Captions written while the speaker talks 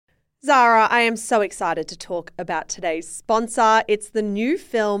Zara, I am so excited to talk about today's sponsor. It's the new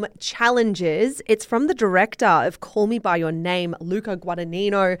film Challenges. It's from the director of Call Me By Your Name, Luca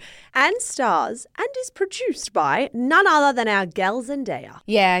Guadagnino, and stars and is produced by none other than our gal Zendaya.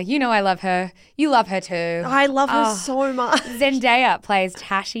 Yeah, you know I love her. You love her too. I love her so much. Zendaya plays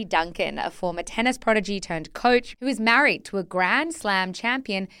Tashi Duncan, a former tennis prodigy turned coach who is married to a Grand Slam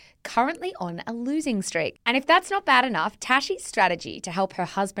champion currently on a losing streak. And if that's not bad enough, Tashi's strategy to help her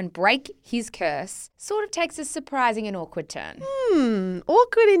husband break his curse sort of takes a surprising and awkward turn.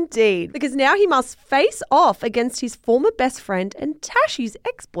 Awkward indeed, because now he must face off against his former best friend and Tashi's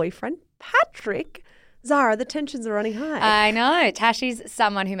ex-boyfriend, Patrick. Zara, the tensions are running high. I know. Tashi's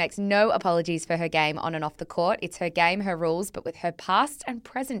someone who makes no apologies for her game on and off the court. It's her game, her rules, but with her past and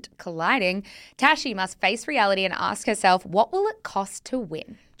present colliding, Tashi must face reality and ask herself, what will it cost to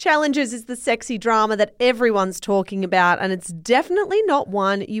win? Challenges is the sexy drama that everyone's talking about, and it's definitely not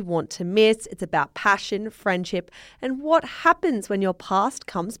one you want to miss. It's about passion, friendship, and what happens when your past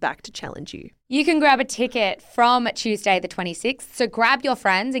comes back to challenge you. You can grab a ticket from Tuesday the 26th, so grab your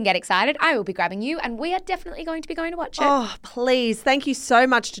friends and get excited. I will be grabbing you, and we are definitely going to be going to watch it. Oh, please. Thank you so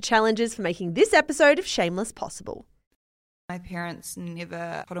much to Challenges for making this episode of Shameless possible. My parents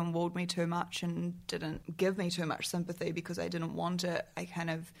never put and walled me too much and didn't give me too much sympathy because I didn't want it. I kind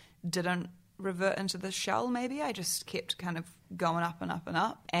of didn't revert into the shell maybe. I just kept kind of going up and up and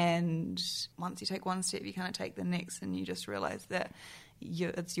up. And once you take one step, you kind of take the next and you just realise that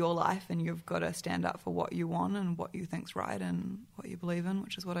it's your life and you've got to stand up for what you want and what you think's right and what you believe in,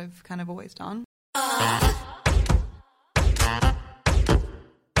 which is what I've kind of always done.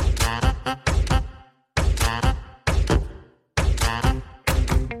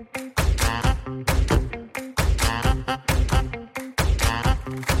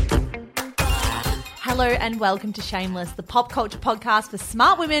 Hello and welcome to Shameless, the pop culture podcast for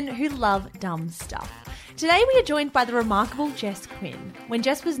smart women who love dumb stuff. Today we are joined by the remarkable Jess Quinn. When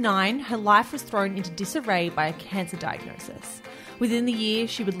Jess was 9, her life was thrown into disarray by a cancer diagnosis. Within the year,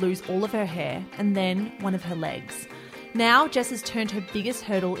 she would lose all of her hair and then one of her legs. Now, Jess has turned her biggest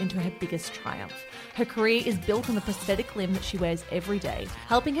hurdle into her biggest triumph. Her career is built on the prosthetic limb that she wears every day,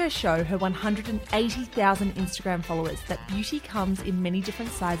 helping her show her 180,000 Instagram followers that beauty comes in many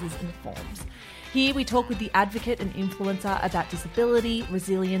different sizes and forms. Here we talk with the advocate and influencer about disability,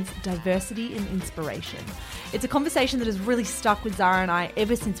 resilience, diversity and inspiration. It's a conversation that has really stuck with Zara and I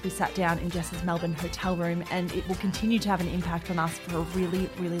ever since we sat down in Jess's Melbourne hotel room, and it will continue to have an impact on us for a really,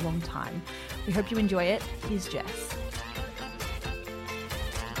 really long time. We hope you enjoy it. Here's Jess.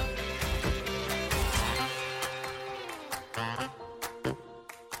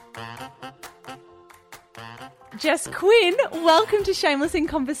 Jess Quinn, welcome to Shameless in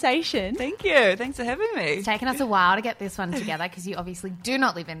Conversation. Thank you. Thanks for having me. It's taken us a while to get this one together because you obviously do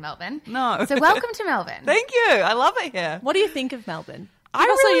not live in Melbourne. No. So welcome to Melbourne. Thank you. I love it here. What do you think of Melbourne? I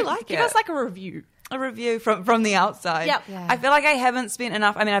really like it. Give us like a review. A review from the outside. Yep. Yeah. I feel like I haven't spent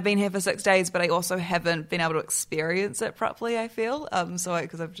enough. I mean, I've been here for 6 days, but I also haven't been able to experience it properly, I feel.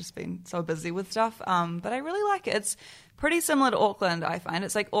 Because I've just been so busy with stuff. But I really like it. It's pretty similar to Auckland, I find.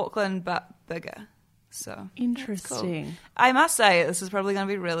 It's like Auckland, but bigger. So Interesting. cool. I must say, this is probably going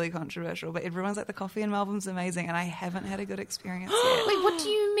to be really controversial, but everyone's like, the coffee in Melbourne's amazing, and I haven't had a good experience yet. Wait, what do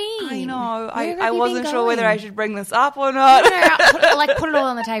you mean? I know. Where have I you wasn't been sure whether going? I should bring this up or not. Put it all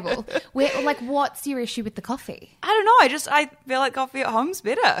on the table. What's your issue with the coffee? I don't know. I feel like coffee at home's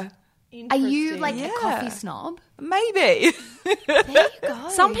better. Are you like Yeah. a coffee snob? Maybe. There you go.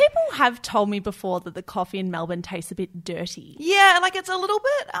 Some people have told me before that the coffee in Melbourne tastes a bit dirty. Yeah, like it's a little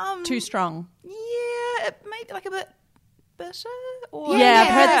bit Too strong. Yeah, it may be like a bit bitter. Or Yeah,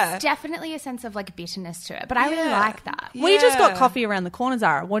 I've heard there's definitely a sense of like bitterness to it, but I really Yeah. like that. We just got Yeah. coffee around the corner,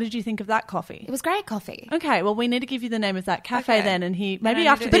 Zara. What did you think of that coffee? It was great coffee. Okay, well, we need to give you the name of that cafe Okay. then, and maybe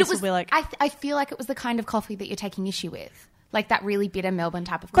I after need to- this But it was we'll be like... I feel like it was the kind of coffee that you're taking issue with. Like that really bitter Melbourne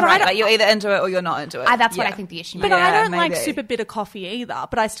type of But coffee. I don't- Like you're either into it or you're not into it. That's what Yeah. I think the issue But might I Yeah, don't like maybe. super bitter coffee either,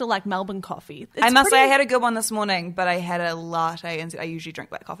 but I still like Melbourne coffee. I must say I had a good one this morning, but I had a latte, and I usually drink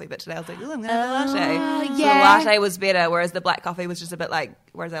black coffee, but today I was like, ooh, I'm going to have a latte. So the yeah. latte was better, whereas the black coffee was just a bit like,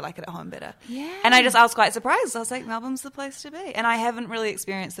 whereas I like it at home better. Yeah. And I was quite surprised. I was like, Melbourne's the place to be. And I haven't really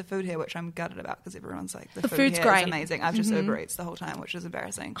experienced the food here, which I'm gutted about because everyone's like, the food food's here great. is amazing. I've just Uber Eats the whole time, which is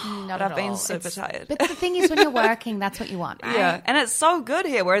embarrassing. Not but at I've been all. super tired. But the thing is, when you're working, that's what you want, right? Yeah, and it's so good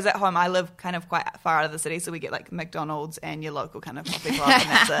here. Whereas at home, I live kind of quite far out of the city, so we get like McDonald's and your local kind of coffee club, and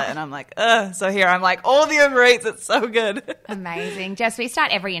that's it. And I'm like, ugh. So here, I'm like, all the Uber Eats, it's so good. Amazing. Jess, we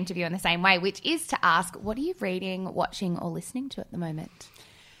start every interview in the same way, which is to ask, what are you reading, watching, or listening to at the moment?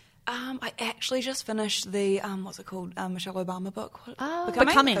 I actually just finished the, what's it called, Michelle Obama book.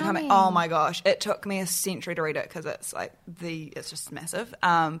 Becoming. Oh my gosh, it took me a century to read it because it's like it's just massive.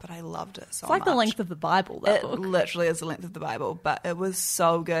 But I loved it so much. It's like the length of the Bible, that book. It literally is the length of the Bible, but it was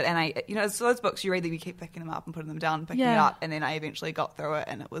so good. And it's those books you read that you keep picking them up and putting them down, picking it up, and then I eventually got through it,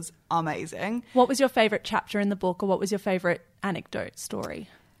 and it was amazing. What was your favourite chapter in the book, or what was your favourite anecdote story?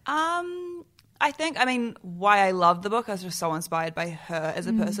 Why I loved the book, I was just so inspired by her as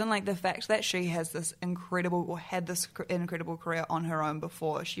a person. Like the fact that she had this incredible career on her own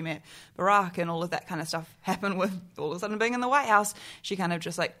before she met Barack and all of that kind of stuff happened with all of a sudden being in the White House. She kind of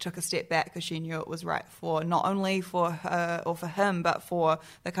just like took a step back because she knew it was right for not only for her or for him, but for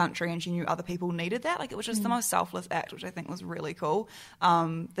the country, and she knew other people needed that. Like it was just the most selfless act, which I think was really cool.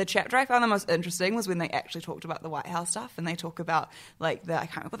 The chapter I found the most interesting was when they actually talked about the White House stuff, and they talk about like I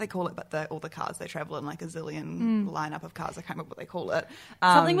can't remember what they call it, but all the cars they travel in, like a zillion lineup of cars. I can't remember what they call it.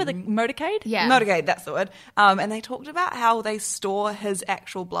 Something with a motorcade? Yeah. Motorcade, that's the word. And they talked about how they store his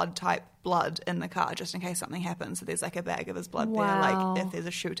actual blood in the car just in case something happens. So there's like a bag of his blood there, like if there's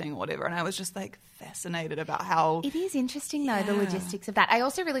a shooting or whatever. And I was just like fascinated about how... It is interesting though, the logistics of that. I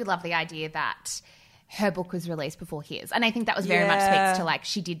also really love the idea that her book was released before his. And I think that was very much speaks to like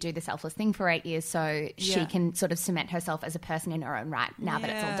she did do the selfless thing for 8 years, so she can sort of cement herself as a person in her own right now that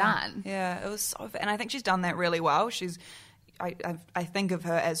it's all done. Yeah, it was so... And I think she's done that really well. I think of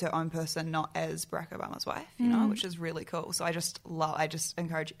her as her own person, not as Barack Obama's wife, you know, which is really cool. So I just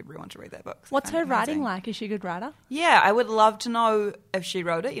encourage everyone to read that book. What's her writing like? Is she a good writer? Yeah, I would love to know if she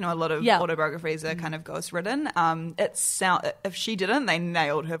wrote it. You know, a lot of autobiographies are kind of ghostwritten. If she didn't, they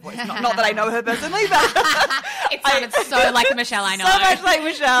nailed her voice. Not that I know her personally, but it sounded so like Michelle I know. So much like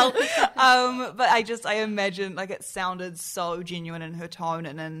Michelle. But I imagine like it sounded so genuine in her tone,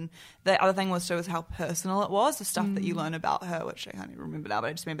 and then the other thing was how personal it was, the stuff that you learn about her, which I can't even remember now, but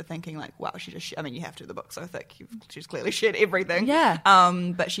I just remember thinking like, wow, she just, you have to, the book's so thick, she's clearly shared everything. Yeah.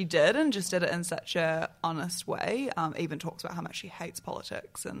 But she did, and just did it in such a honest way, even talks about how much she hates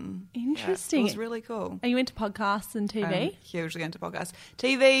politics. And interesting. It was really cool. Are you into podcasts and TV? Hugely into podcasts.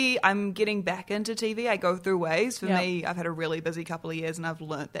 TV, I'm getting back into TV. I go through waves. For me, I've had a really busy couple of years, and I've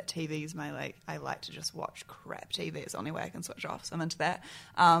learnt that TV's I like to just watch crap TV. It's the only way I can switch off, so I'm into that.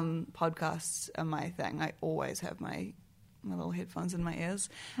 Podcasts are my thing. I always have my little headphones in my ears.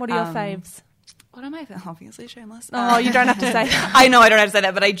 What are your faves? What am I? Obviously Shameless. Oh, you don't have to say that. I know I don't have to say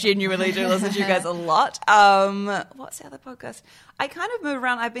that, but I genuinely do listen to you guys a lot. What's the other podcast? I kind of move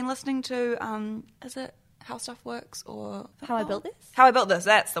around. I've been listening to, is it How Stuff Works or... How I Built This? How I Built This,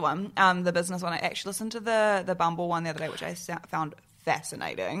 that's the one. The business one. I actually listened to the Bumble one the other day, which I found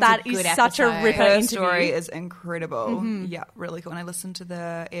fascinating. That is such a ripper Her interview. story is incredible. Yeah, really cool. And I listened to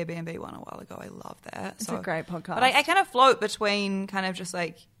the Airbnb one a while ago. I love that. It's a great podcast. But I kind of float between kind of just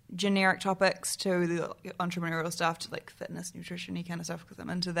like generic topics to the entrepreneurial stuff to like fitness, nutrition-y kind of stuff because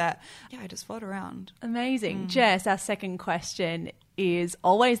I'm into that. Yeah, I just float around. Amazing. Jess, our second question is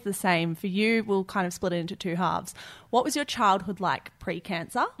always the same. For you, we'll kind of split it into two halves. What was your childhood like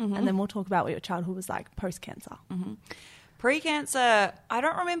pre-cancer? And then we'll talk about what your childhood was like post-cancer. Pre-cancer, I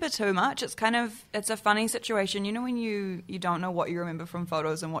don't remember too much. It's a funny situation. You know when you don't know what you remember from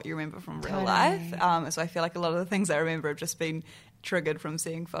photos and what you remember from real life? So I feel like a lot of the things I remember have just been triggered from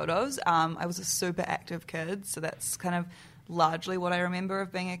seeing photos. I was a super active kid, so that's kind of largely what I remember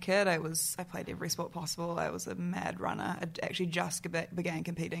of being a kid. I played every sport possible. I was a mad runner. I actually just began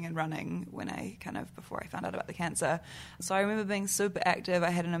competing in running before I found out about the cancer. So I remember being super active. I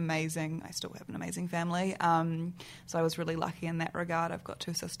still have an amazing family. So I was really lucky in that regard. I've got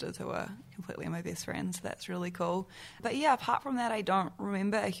two sisters who are completely my best friends. So that's really cool. But yeah, apart from that, I don't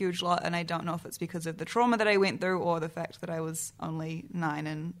remember a huge lot, and I don't know if it's because of the trauma that I went through or the fact that I was only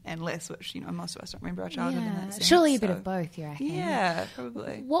 9 and less, which, most of us don't remember our childhood in that sense. Surely a bit of both, you reckon? Yeah,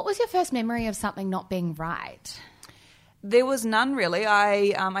 probably. What was your first memory of something not being right? There was none really.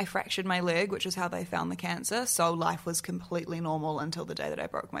 I fractured my leg, which is how they found the cancer. So life was completely normal until the day that I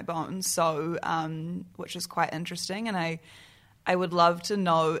broke my bones. So, which is quite interesting. And I would love to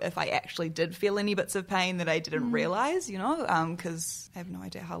know if I actually did feel any bits of pain that I didn't realise, because I have no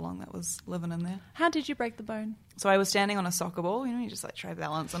idea how long that was living in there. How did you break the bone? So I was standing on a soccer ball, you just like try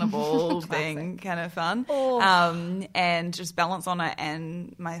balance on a ball, being kind of fun, and just balance on it,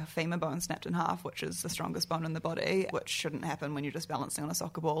 and my femur bone snapped in half, which is the strongest bone in the body, which shouldn't happen when you're just balancing on a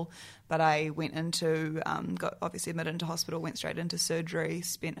soccer ball. But I went got obviously admitted into hospital, went straight into surgery,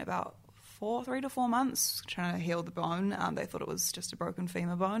 spent about 3 to 4 months trying to heal the bone. They thought it was just a broken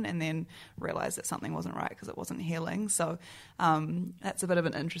femur bone and then realised that something wasn't right because it wasn't healing. So that's a bit of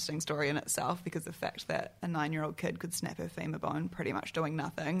an interesting story in itself, because the fact that a 9-year-old kid could snap her femur bone pretty much doing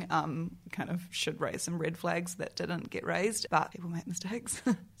nothing kind of should raise some red flags that didn't get raised, but people make mistakes.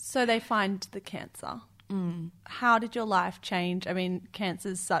 So they find the cancer. How did your life change? I mean, cancer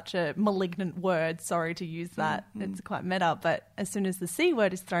is such a malignant word. Sorry to use that. It's quite meta. But as soon as the C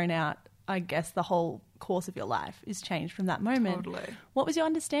word is thrown out, I guess the whole course of your life is changed from that moment. Totally. What was your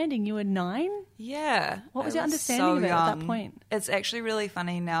understanding? You were 9? Yeah. What was your understanding of it at that point? It's actually really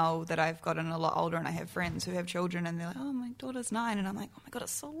funny now that I've gotten a lot older and I have friends who have children and they're like, oh, my daughter's 9. And I'm like, oh my God,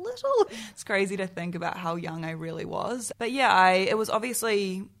 it's so little. It's crazy to think about how young I really was. But yeah, it was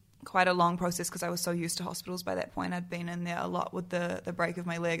obviously quite a long process because I was so used to hospitals by that point. I'd been in there a lot with the break of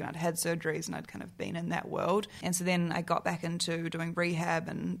my leg, and I'd had surgeries and I'd kind of been in that world. And so then I got back into doing rehab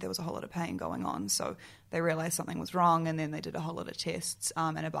and there was a whole lot of pain going on. So they realised something was wrong, and then they did a whole lot of tests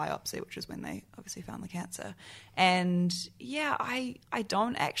and a biopsy, which is when they obviously found the cancer. And yeah, I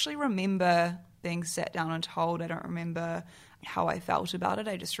don't actually remember being sat down and told. I don't remember how I felt about it.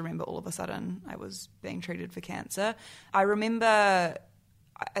 I just remember all of a sudden I was being treated for cancer. I remember...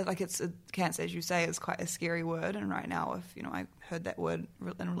 cancer, as you say, is quite a scary word, and right now, if I heard that word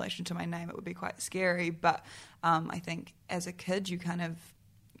in relation to my name, it would be quite scary. But I think as a kid,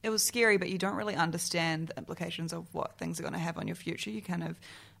 it was scary, but you don't really understand the implications of what things are going to have on your future. You kind of,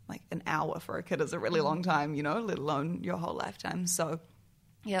 like, an hour for a kid is a really long time, let alone your whole lifetime. So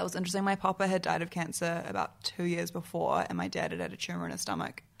yeah, it was interesting. My papa had died of cancer about 2 years before, and my dad had a tumour in his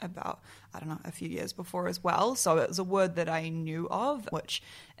stomach about, a few years before as well. So it was a word that I knew of, which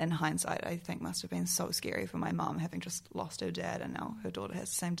in hindsight I think must have been so scary for my mum, having just lost her dad and now her daughter has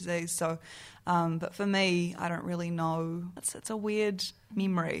the same disease. So, but for me, I don't really know. It's a weird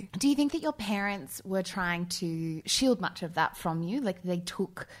memory. Do you think that your parents were trying to shield much of that from you? Like they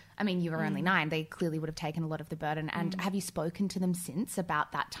took... I mean, you were only 9. They clearly would have taken a lot of the burden. And have you spoken to them since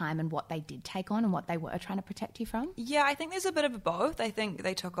about that time and what they did take on and what they were trying to protect you from? Yeah, I think there's a bit of both. I think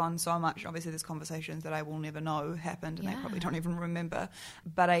they took on so much. Obviously, there's conversations that I will never know happened and they probably don't even remember.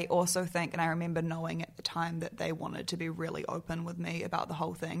 But I also think, and I remember knowing at the time, that they wanted to be really open with me about the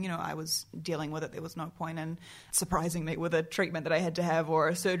whole thing. I was dealing with it. There was no point in surprising me with a treatment that I had to have or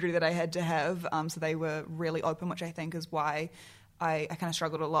a surgery that I had to have. So they were really open, which I think is why I kind of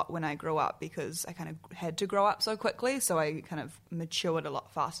struggled a lot when I grew up, because I kind of had to grow up so quickly. So I kind of matured a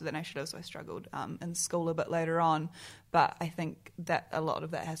lot faster than I should have. So I struggled in school a bit later on. But I think that a lot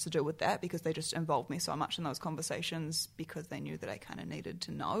of that has to do with that, because they just involved me so much in those conversations because they knew that I kind of needed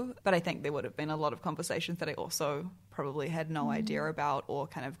to know. But I think there would have been a lot of conversations that I also probably had no idea about, or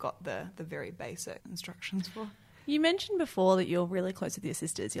kind of got the very basic instructions for. You mentioned before that you're really close with your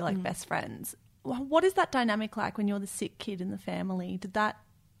sisters. You're like best friends. What is that dynamic like when you're the sick kid in the family? Did that,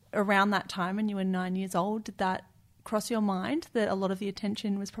 around that time when you were 9 years old, did that cross your mind that a lot of the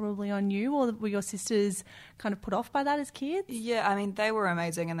attention was probably on you, or were your sisters kind of put off by that as kids? Yeah, I mean, they were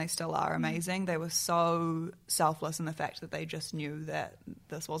amazing and they still are amazing. They were so selfless in the fact that they just knew that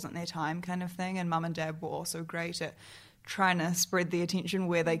this wasn't their time kind of thing. And mum and dad were also great at trying to spread the attention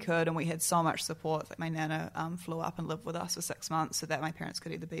where they could, and we had so much support. Like my nana flew up and lived with us for 6 months so that my parents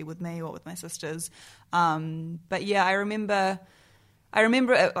could either be with me or with my sisters. But yeah, I remember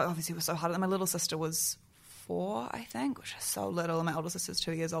it, obviously it was so hard. My little sister was 4, I think, which is so little. My older sister's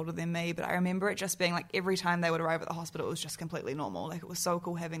 2 years older than me, but I remember it just being like every time they would arrive at the hospital, it was just completely normal. Like it was so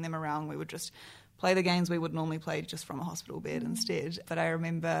cool having them around. We would just play the games we would normally play just from a hospital bed instead. But I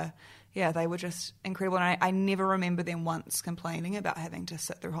remember, yeah, they were just incredible. And I never remember them once complaining about having to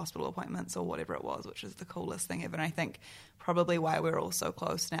sit through hospital appointments or whatever it was, which is the coolest thing ever. And I think probably why we're all so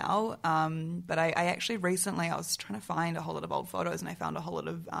close now. But I actually recently, I was trying to find a whole lot of old photos and I found a whole lot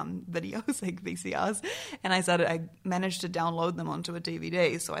of videos, like VCRs. And I managed to download them onto a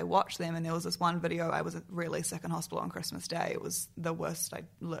DVD. So I watched them, and there was this one video. I was really sick in hospital on Christmas Day. It was the worst. I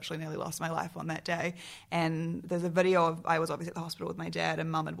literally nearly lost my life on that day. And there's a video of, I was obviously at the hospital with my dad, and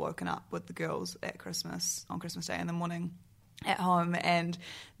mum had woken up with the girls at Christmas, on Christmas Day in the morning at home, and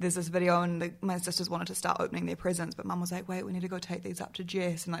there's this video, and my sisters wanted to start opening their presents, but mum was like, wait, we need to go take these up to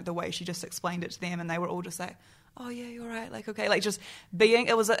Jess, and like the way she just explained it to them, and they were all just like, oh yeah, you're right, like okay, like just being,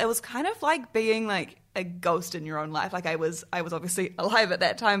 it was kind of like being like a ghost in your own life. Like I was obviously alive at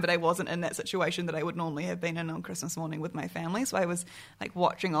that time, but I wasn't in that situation that I would normally have been in on Christmas morning with my family. So I was like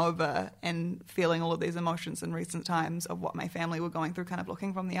watching over and feeling all of these emotions in recent times of what my family were going through, kind of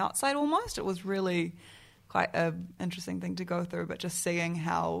looking from the outside almost. It was really quite an interesting thing to go through, but just seeing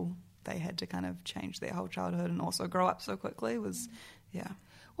how they had to kind of change their whole childhood and also grow up so quickly was, yeah.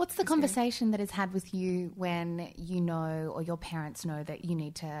 What's the conversation that is had with you when you know or your parents know that you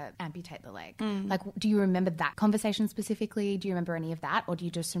need to amputate the leg? Like, do you remember that conversation specifically? Do you remember any of that, or do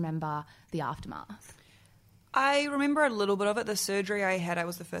you just remember the aftermath? I remember a little bit of it. The surgery I had, I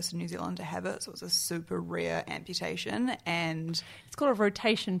was the first in New Zealand to have it, so it was a super rare amputation. And It's called a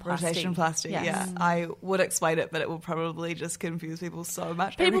rotation plasty. Yes. Yeah. I would explain it, but it will probably just confuse people so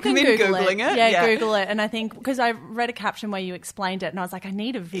much. People can Googling it. Yeah, Google it. And I think, because I read a caption where you explained it, and I was like, I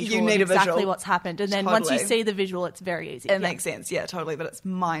need a visual of exactly what's happened. And then once you see the visual, it's very easy. It makes sense. Yeah, totally. But it's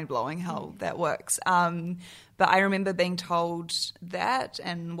mind-blowing how that works. But I remember being told that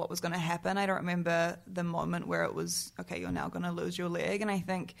and what was going to happen. I don't remember the moment where it was, okay, you're now going to lose your leg. And I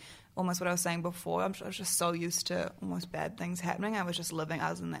think almost what I was saying before, I was just so used to almost bad things happening. I was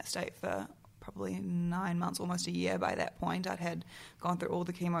in that state for probably 9 months, almost a year by that point. I'd had gone through all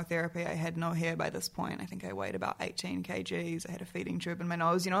the chemotherapy. I had no hair by this point. I think I weighed about 18 kgs. I had a feeding tube in my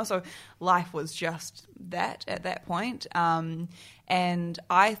nose, so life was just that at that point. And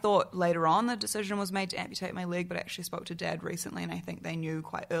I thought later on the decision was made to amputate my leg, but I actually spoke to Dad recently, and I think they knew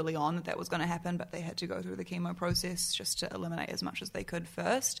quite early on that was going to happen, but they had to go through the chemo process just to eliminate as much as they could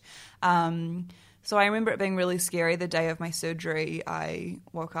first. So I remember it being really scary. The day of my surgery, I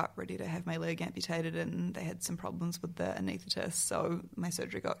woke up ready to have my leg amputated, and they had some problems with the anaesthetist, so my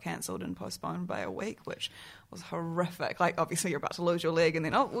surgery got cancelled and postponed by a week, which was horrific. Like, obviously you're about to lose your leg, and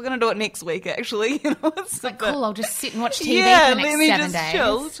then, we're going to do it next week, actually. It's like, cool, I'll just sit and watch TV for the next 7 days. Yeah, let me just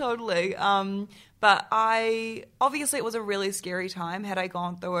chill, totally. But obviously it was a really scary time. Had I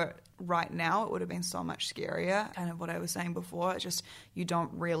gone through it right now, it would have been so much scarier. Kind of what I was saying before, it's just you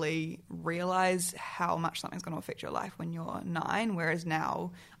don't really realize how much something's going to affect your life when you're 9, whereas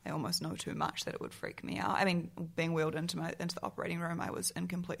now I almost know too much that it would freak me out. I mean, being wheeled into the operating room, I was in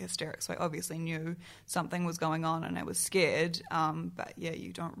complete hysterics, so I obviously knew something was going on and I was scared. But yeah,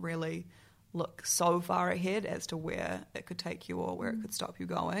 you don't really look so far ahead as to where it could take you or where it could stop you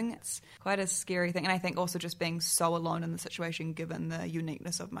going. It's quite a scary thing. And I think also just being so alone in the situation, given the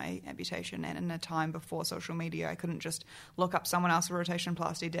uniqueness of my amputation, and in a time before social media, I couldn't just look up someone else for rotation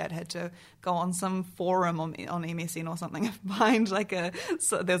plasty. Dad had to go on some forum on MSN or something and find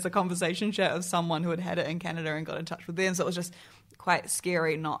there's a conversation chat of someone who had it in Canada and got in touch with them. So it was just quite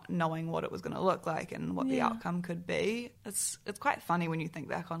scary not knowing what it was going to look like and what the outcome could be. It's quite funny when you think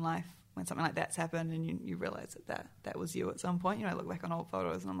back on life, when something like that's happened and you realise that was you at some point. I look back on old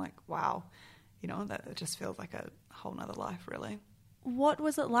photos and I'm like, wow, that it just feels like a whole nother life, really. What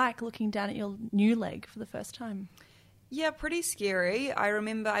was it like looking down at your new leg for the first time? Yeah, pretty scary. I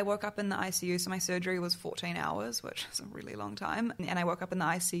remember I woke up in the ICU, so my surgery was 14 hours, which is a really long time. And I woke up in the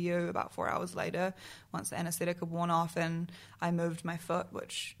ICU about 4 hours later, once the anaesthetic had worn off, and I moved my foot,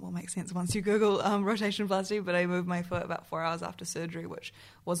 which will make sense once you Google rotation plasty, but I moved my foot about 4 hours after surgery, which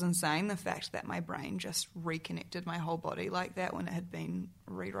was insane. The fact that my brain just reconnected my whole body like that when it had been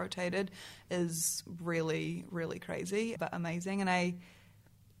re-rotated is really, really crazy, but amazing. And I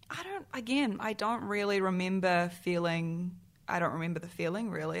don't really remember feeling... I don't remember the feeling,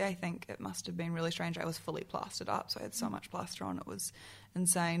 really. I think it must have been really strange. I was fully plastered up, so I had so much plaster on. It was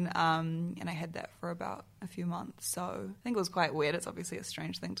insane. And I had that for about a few months. So I think it was quite weird. It's obviously a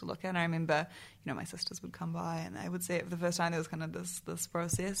strange thing to look at. And I remember, my sisters would come by and they would see it for the first time. There was kind of this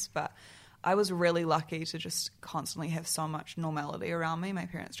process. But I was really lucky to just constantly have so much normality around me. My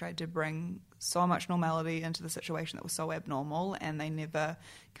parents tried to bring so much normality into the situation that was so abnormal, and they never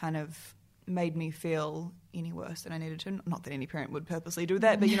kind of made me feel any worse than I needed to. Not that any parent would purposely do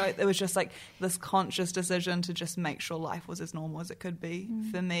that, but it was just like this conscious decision to just make sure life was as normal as it could be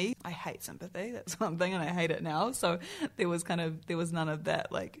for me. I hate sympathy, that's one thing, and I hate it now. So there was none of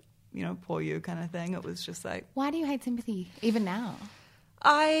that, like, poor you kind of thing. It was just like... Why do you hate sympathy, even now?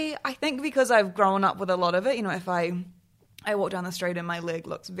 I think because I've grown up with a lot of it. If I walk down the street and my leg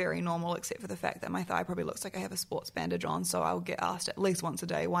looks very normal, except for the fact that my thigh probably looks like I have a sports bandage on, so I'll get asked at least once a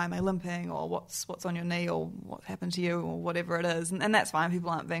day, why am I limping, or what's on your knee, or what happened to you, or whatever it is. And that's fine, people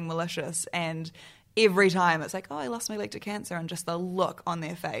aren't being malicious. And every time it's like, I lost my leg to cancer, and just the look on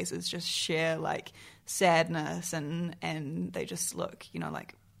their face is just sheer, like, sadness, and they just look,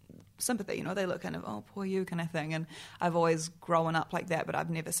 like sympathy, they look kind of, oh, poor you kind of thing. And I've always grown up like that, but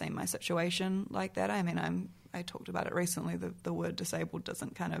I've never seen my situation like that. I mean, I talked about it recently, the word disabled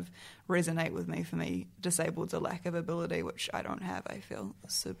doesn't kind of resonate with me. For me, disabled's a lack of ability, which I don't have. I feel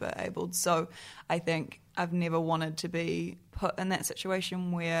super abled. So I think I've never wanted to be put in that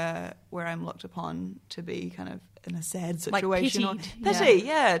situation where I'm looked upon to be kind of in a sad situation. Like pitied. Pity,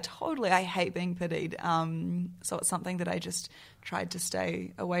 yeah, totally. I hate being pitied. So it's something that I just tried to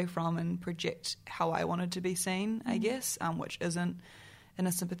stay away from and project how I wanted to be seen, I guess, which isn't in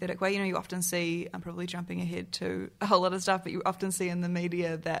a sympathetic way. You know, you often see, I'm probably jumping ahead to a whole lot of stuff, but you often see in the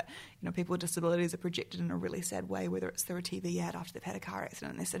media that, you know, people with disabilities are projected in a really sad way, whether it's through a TV ad after they've had a car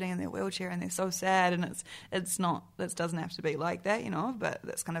accident and they're sitting in their wheelchair and they're so sad, and it's not, it doesn't have to be like that, you know, but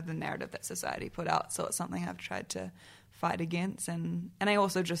that's kind of the narrative that society put out. So it's something I've tried to fight against, and I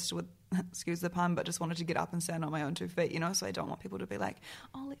also just, with excuse the pun, but just wanted to get up and stand on my own 2 feet, you know, so I don't want people to be like,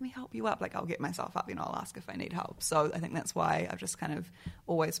 oh, let me help you up. Like, I'll get myself up, you know, I'll ask if I need help. So I think that's why I've just kind of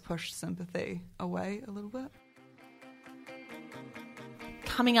always pushed sympathy away a little bit.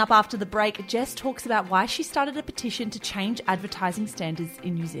 Coming up after the break, Jess talks about why she started a petition to change advertising standards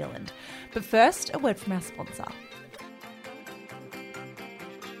in New Zealand. But first, a word from our sponsor.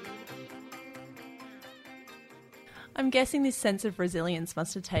 I'm guessing this sense of resilience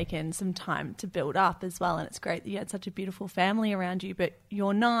must have taken some time to build up as well, and it's great that you had such a beautiful family around you, but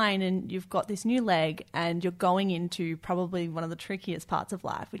you're 9 and you've got this new leg and you're going into probably one of the trickiest parts of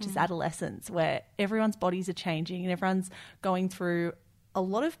life, which is adolescence, where everyone's bodies are changing and everyone's going through a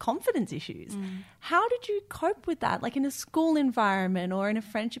lot of confidence issues. How did you cope with that? Like in a school environment or in a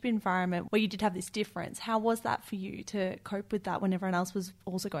friendship environment where you did have this difference, how was that for you to cope with that when everyone else was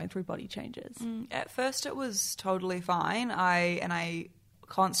also going through body changes? At first it was totally fine. I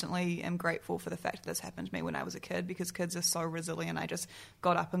constantly am grateful for the fact that this happened to me when I was a kid, because kids are so resilient. I just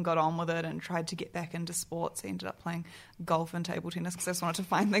got up and got on with it and tried to get back into sports. I ended up playing golf and table tennis because I just wanted to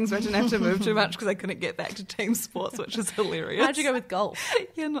find things where I didn't have to move too much because I couldn't get back to team sports, which is hilarious. How'd you go with golf?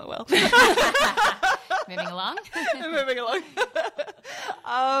 Yeah, not well. Moving along. Moving along.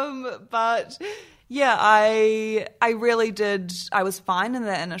 But yeah, I really did. I was fine in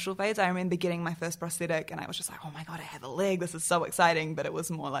the initial phase. I remember getting my first prosthetic and I was just like, oh my God, I have a leg. This is so exciting. But it was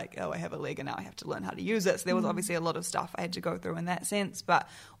more like, oh, I have a leg and now I have to learn how to use it. So there was obviously a lot of stuff I had to go through in that sense. But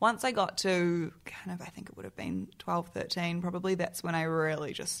once I got to kind of, I think it would have been 12, 13 probably, that's when I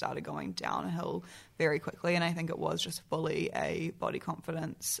really just started going downhill very quickly. And I think it was just fully a body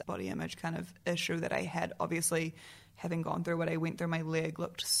confidence, body image kind of issue that I had. Obviously, having gone through what I went through, my leg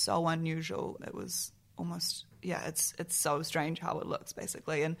looked so unusual. It was almost, yeah, it's so strange how it looks,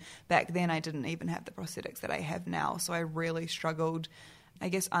 basically. And back then I didn't even have the prosthetics that I have now. So I really struggled, I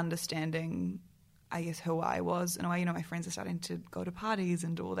guess, understanding, who I was in a way. You know, my friends are starting to go to parties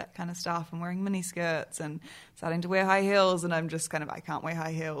and do all that kind of stuff and wearing mini skirts and starting to wear high heels, and I'm just kind of, I can't wear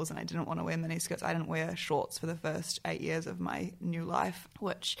high heels, and I didn't want to wear mini skirts. I didn't wear shorts for the first 8 years of my new life,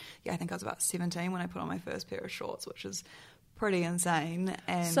 which, yeah, I think I was about 17 when I put on my first pair of shorts, which is pretty insane.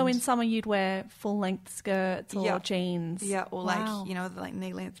 And so in summer you'd wear full-length skirts or jeans? Yeah, or wow. Like, you know, the like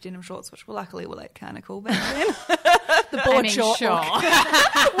knee-length denim shorts, which luckily were like kind of cool back then. The board short. Sure. Were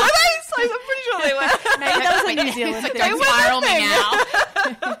they? So I'm pretty sure they were. Maybe that was a New Zealand thing. Don't spiral me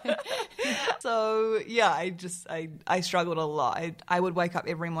now. So yeah, I struggled a lot. I would wake up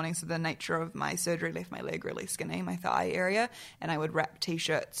every morning, so the nature of my surgery left my leg really skinny, my thigh area, and I would wrap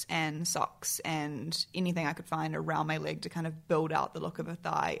t-shirts and socks and anything I could find around my leg to kind of build out the look of a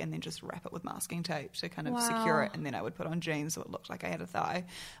thigh, and then just wrap it with masking tape to kind of secure it, and then I would put on jeans so it looked like I had a thigh,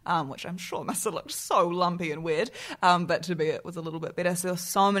 which I'm sure must have looked so lumpy and weird, but to be it was a little bit better. So there were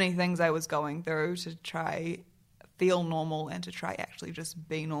so many things I was going through to try feel normal and to try actually just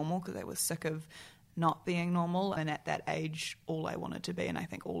be normal, because I was sick of not being normal. And at that age, all I wanted to be, and I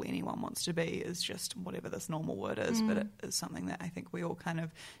think all anyone wants to be, is just whatever this normal word is, but it is something that I think we all kind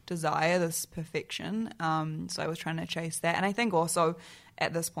of desire, this perfection. So I was trying to chase that. And I think also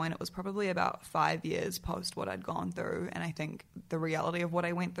at this point, it was probably about 5 years post what I'd gone through, and I think the reality of what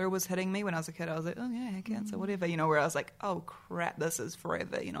I went through was hitting me. When I was a kid, I was like, oh yeah, I had cancer, whatever, you know, where I was like, oh crap, this is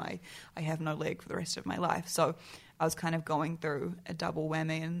forever, you know, I have no leg for the rest of my life. So I was kind of going through a double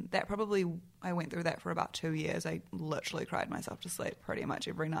whammy, and that probably, I went through that for about 2 years. I literally cried myself to sleep pretty much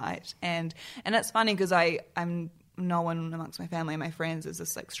every night. And it's funny because I'm no one amongst my family and my friends is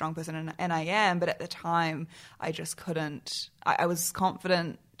this like strong person, and I am, but at the time I just couldn't. I was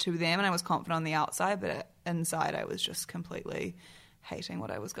confident to them and I was confident on the outside, but inside I was just completely hating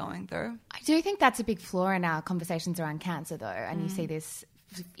what I was going through. I do think that's a big flaw in our conversations around cancer, though, and you see this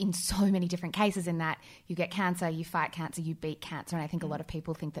in so many different cases, in that you get cancer, you fight cancer, you beat cancer, and I think a lot of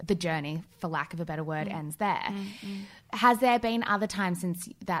people think that the journey, for lack of a better word, ends there. Has there been other times since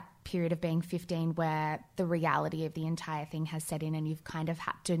that period of being 15 where the reality of the entire thing has set in and you've kind of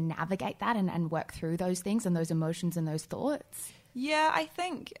had to navigate that and work through those things and those emotions and those thoughts? Yeah, I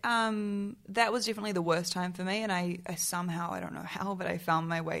think that was definitely the worst time for me, and I somehow, I don't know how, but I found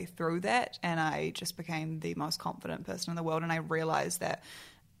my way through that, and I just became the most confident person in the world, and I realised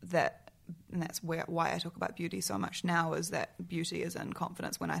that and that's why I talk about beauty so much now, is that beauty is in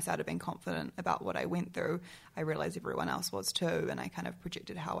confidence. When I started being confident about what I went through, I realized everyone else was too, and I kind of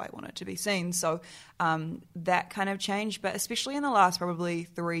projected how I wanted to be seen. So that kind of changed, but especially in the last probably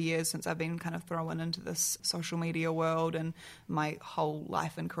 3 years since I've been kind of thrown into this social media world, and my whole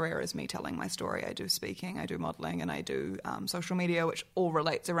life and career is me telling my story. I do speaking, I do modeling, and I do social media, which all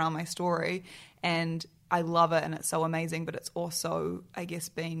relates around my story, and I love it and it's so amazing, but it's also, I guess,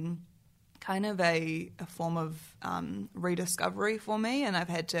 been kind of a form of rediscovery for me, and I've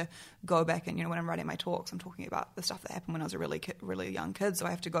had to go back and, when I'm writing my talks, I'm talking about the stuff that happened when I was a really young kid, so I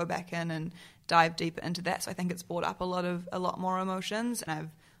have to go back in and dive deeper into that. So I think it's brought up a lot more emotions, and I've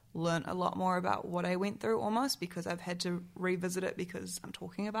learned a lot more about what I went through almost because I've had to revisit it because I'm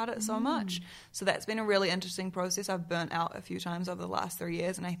talking about it so much. So that's been a really interesting process. I've burnt out a few times over the last 3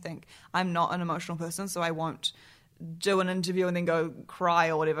 years, and I think I'm not an emotional person, so I won't do an interview and then go cry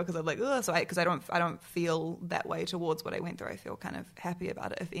or whatever because I'm like, ugh, because I don't feel that way towards what I went through. I feel kind of happy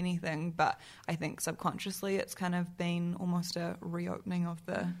about it, if anything, but I think subconsciously it's kind of been almost a reopening of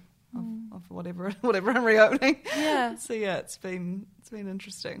the of whatever I'm reopening. Yeah. So yeah, it's been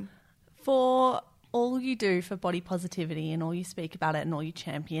interesting. For all you do for body positivity and all you speak about it and all you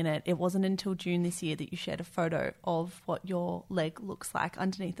champion it, it wasn't until June this year that you shared a photo of what your leg looks like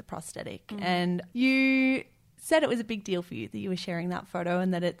underneath the prosthetic. And you said it was a big deal for you that you were sharing that photo,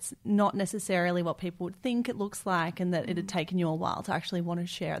 and that it's not necessarily what people would think it looks like, and that it had taken you a while to actually want to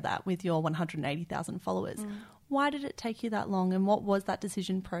share that with your 180,000 followers. Why did it take you that long, and what was that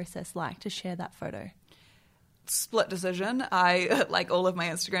decision process like to share that photo? Split decision. I, like all of my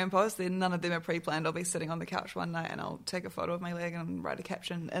Instagram posts, none of them are pre-planned. I'll be sitting on the couch one night and I'll take a photo of my leg and write a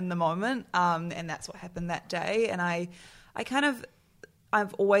caption in the moment, and that's what happened that day. And I've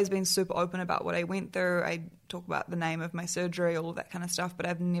always been super open about what I went through. I talk about the name of my surgery, all of that kind of stuff, but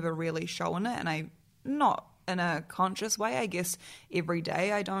I've never really shown it, and I'm not in a conscious way. I guess every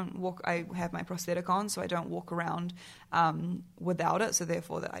day I have my prosthetic on, so I don't walk around without it, so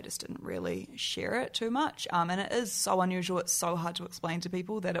therefore that I just didn't really share it too much. And it is so unusual, it's so hard to explain to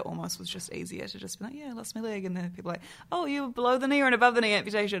people that it almost was just easier to just be like, yeah, I lost my leg, and then people are like, oh, you were below the knee or an above the knee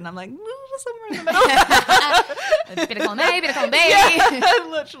amputation, and I'm like, somewhere in the middle. Bit of column A, bit of column B. Yeah,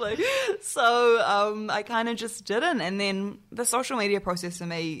 literally. So I kind of just didn't, and then the social media process for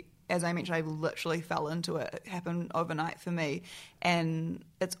me, as I mentioned, I literally fell into it. It happened overnight for me, and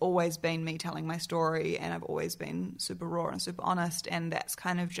it's always been me telling my story, and I've always been super raw and super honest, and that's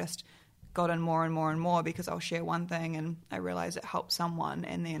kind of just gotten more and more and more because I'll share one thing and I realize it helps someone,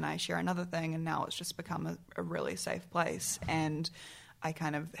 and then I share another thing, and now it's just become a really safe place, and I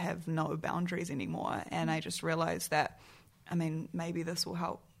kind of have no boundaries anymore, and I just realized that, I mean, maybe this will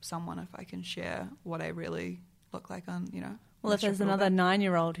help someone if I can share what I really look like on, Well, if there's another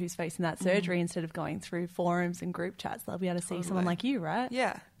 9-year-old who's facing that surgery, instead of going through forums and group chats, they'll be able to see someone like you, right?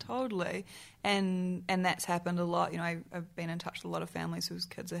 Yeah, totally. And that's happened a lot. I've been in touch with a lot of families whose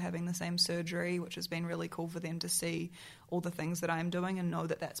kids are having the same surgery, which has been really cool for them to see all the things that I'm doing and know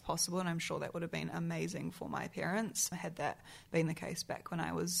that that's possible. And I'm sure that would have been amazing for my parents had that been the case back when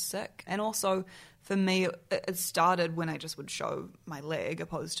I was sick. And also, for me, it started when I just would show my leg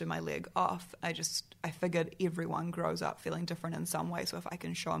opposed to my leg off. I figured everyone grows up feeling different in some way, so if I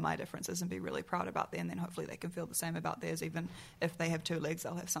can show my differences and be really proud about them, then hopefully they can feel the same about theirs. Even if they have 2 legs,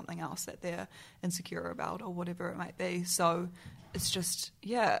 they'll have something else that they're insecure about or whatever it might be. So it's just,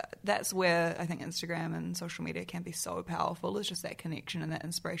 that's where I think Instagram and social media can be so powerful. It's just that connection and that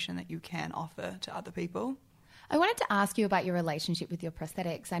inspiration that you can offer to other people. I wanted to ask you about your relationship with your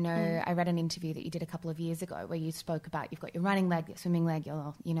prosthetics. I know I read an interview that you did a couple of years ago where you spoke about you've got your running leg, your swimming leg,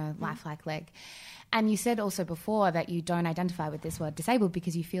 your, lifelike leg. And you said also before that you don't identify with this word disabled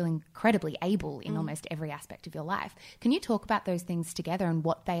because you feel incredibly able in almost every aspect of your life. Can you talk about those things together and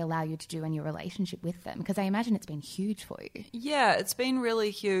what they allow you to do in your relationship with them? Because I imagine it's been huge for you. Yeah, it's been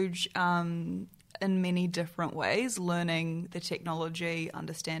really huge in many different ways, learning the technology,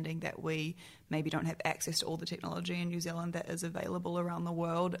 understanding that we maybe don't have access to all the technology in New Zealand that is available around the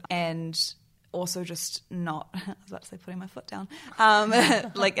world, and also just not, I was about to say putting my foot down,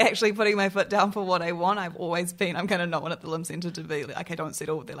 like actually putting my foot down for what I want. I'm kind of not one at the limb centre to be like, I don't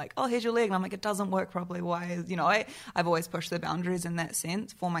settle. They're like, oh, here's your leg. And I'm like, it doesn't work properly. Why? I've always pushed the boundaries in that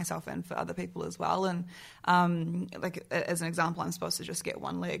sense for myself and for other people as well. And like as an example, I'm supposed to just get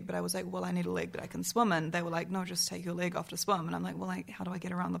one leg, but I was like, well, I need a leg that I can swim in. They were like, no, just take your leg off to swim. And I'm like, well, how do I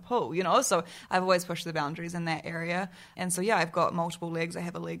get around the pool? So I've always pushed the boundaries in that area. And so, I've got multiple legs. I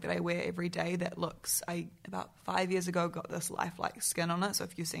have a leg that I wear every day that looks, about 5 years ago got this lifelike skin on it, so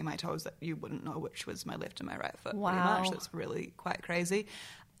if you see my toes that you wouldn't know which was my left and my right foot. Wow. Pretty much. That's really quite crazy.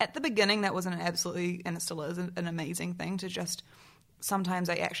 at the beginning, that was an absolutely, and it still is, an amazing thing to just, sometimes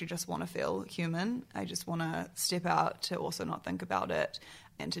I actually just want to feel human. I just want to step out to also not think about it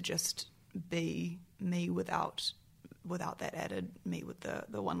and to just be me without that added me with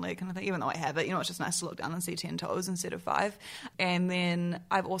the one leg kind of thing, even though I have it. It's just nice to look down and see 10 toes instead of 5. And then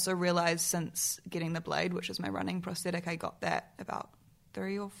I've also realised since getting the Blade, which is my running prosthetic, I got that about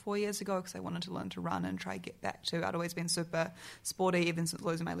 3 or 4 years ago because I wanted to learn to run and try to get back to. I'd always been super sporty. Even since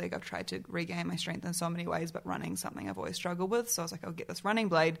losing my leg, I've tried to regain my strength in so many ways, but running's something I've always struggled with. So I was like, I'll get this running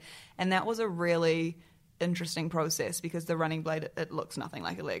blade. And that was a really interesting process because the running blade, it looks nothing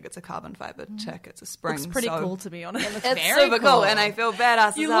like a leg. It's a carbon fiber tick. It's a spring. Looks pretty cool, to be honest. It's very super cool, and I feel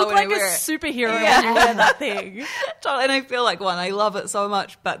badass. You look like a superhero when you wear that thing. Totally, and I feel like one. I love it so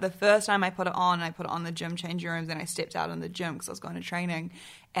much. But the first time I put it on the gym changing rooms, and I stepped out in the gym because I was going to training,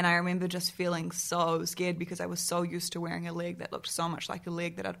 and I remember just feeling so scared because I was so used to wearing a leg that looked so much like a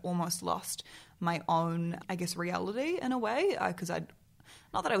leg that I'd almost lost my own, I guess, reality in a way because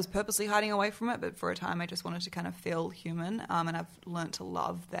not that I was purposely hiding away from it, but for a time I just wanted to kind of feel human. And I've learnt to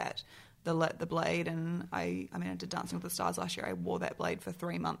love that, the blade. And I did Dancing with the Stars last year. I wore that blade for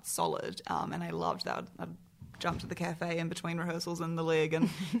 3 months solid. And I loved that. I'd jump to the cafe in between rehearsals and the leg. And,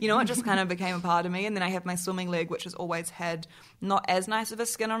 it just kind of became a part of me. And then I have my swimming leg, which has always had not as nice of a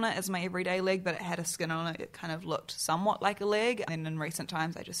skin on it as my everyday leg, but it had a skin on it. It kind of looked somewhat like a leg. And in recent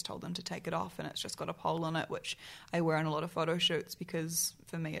times, I just told them to take it off, and it's just got a pole on it, which I wear in a lot of photo shoots because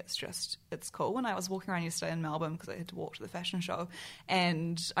for me, it's cool. When I was walking around yesterday in Melbourne, because I had to walk to the fashion show,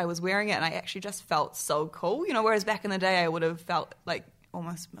 and I was wearing it, and I actually just felt so cool. Whereas back in the day, I would have felt like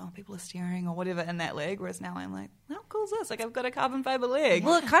almost, people are staring or whatever in that leg, whereas now I'm like, how cool is this? Like, I've got a carbon fiber leg.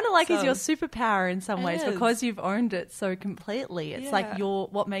 Well, it kind of is your superpower in some ways because you've owned it so completely. It's like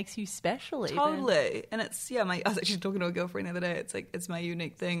what makes you special. Totally. And it's, I was actually talking to a girlfriend the other day. It's like, it's my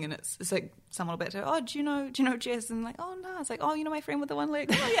unique thing, and it's like someone will bet to her, do you know Jess? And I'm like, oh, no. It's like, oh, my friend with the one leg.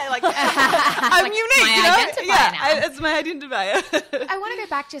 Oh, yeah, like, I'm like unique, my identifier now. It's my identifier. I want to go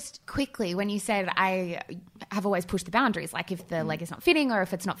back just quickly when you said I have always pushed the boundaries. Like if the leg is not fitting or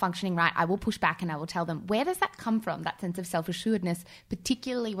if it's not functioning right, I will push back and I will tell them. Where does that come from, that sense of self-assuredness,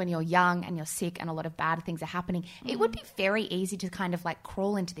 particularly when you're young and you're sick and a lot of bad things are happening? It would be very easy to kind of like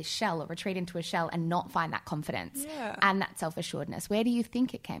crawl into this shell or retreat into a shell and not find that confidence and that self-assuredness. Where do you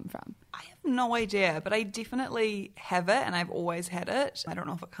think it came from? I have no idea, but I definitely have it, and I've always had it. I don't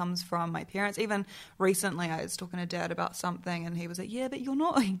know if it comes from my parents. Even recently, I was talking to Dad about something, and he was like, yeah, but you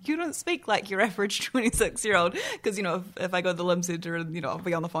don't speak like your average 26-year-old. Because, if I go to the limb centre and, I'll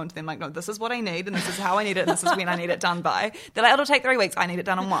be on the phone to them like, no, this is what I need, and this is how I need it, and this is when I need it done by. They're like, it'll take 3 weeks. I need it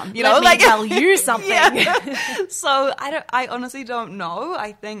done in 1. Let me tell you something. So I honestly don't know.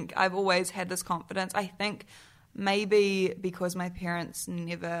 I think I've always had this confidence. I think maybe because my parents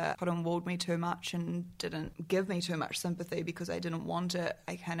never put and walled me too much and didn't give me too much sympathy because I didn't want it,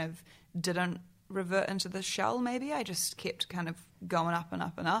 I kind of didn't revert into the shell maybe. I just kept kind of going up and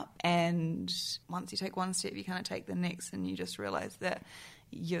up and up. And once you take one step, you kind of take the next, and you just realise that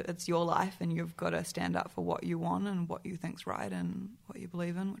it's your life and you've got to stand up for what you want and what you think's right and what you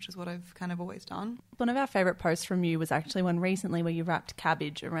believe in, which is what I've kind of always done. One of our favourite posts from you was actually one recently where you wrapped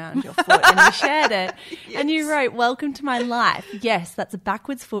cabbage around your foot and you shared it. Yes. And you wrote, "Welcome to my life. Yes, that's a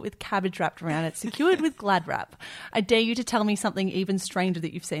backwards foot with cabbage wrapped around it, secured with Glad wrap. I dare you to tell me something even stranger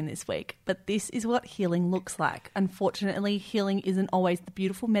that you've seen this week. But this is what healing looks like. Unfortunately, healing isn't always the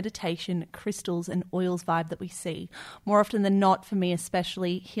beautiful meditation, crystals and oils vibe that we see. More often than not, for me especially,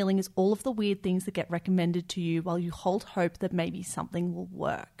 healing is all of the weird things that get recommended to you while you hold hope that maybe something will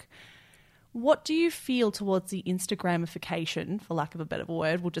work." What do you feel towards the Instagramification, for lack of a better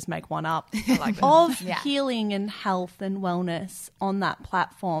word, we'll just make one up, of healing and health and wellness on that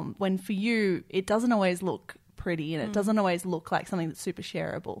platform, when for you it doesn't always look pretty and it doesn't always look like something that's super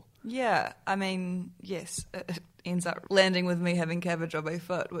shareable? Yeah, I mean, yes, it ends up landing with me having cabbage on my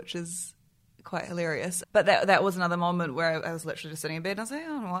foot, which is quite hilarious. But that was another moment where I was literally just sitting in bed and I was like,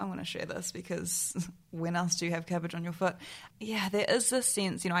 oh, well, I'm going to share this because when else do you have cabbage on your foot? Yeah, there is this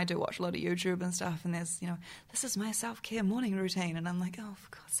sense, I do watch a lot of YouTube and stuff, and there's, this is my self-care morning routine, and I'm like, oh, for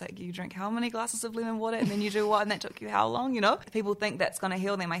God's sake, you drink how many glasses of lemon water, and then you do what, and that took you how long, People think that's going to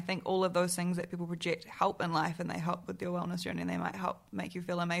heal them. I think all of those things that people project help in life, and they help with their wellness journey, and they might help make you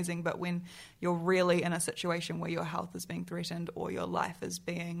feel amazing, but when you're really in a situation where your health is being threatened or your life is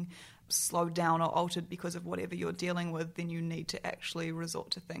being slowed down or altered because of whatever you're dealing with, then you need to actually resort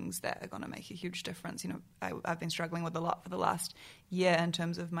to things that are going to make a huge difference. I've been struggling with a lot for the last year in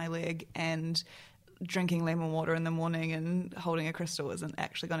terms of my leg, and drinking lemon water in the morning and holding a crystal isn't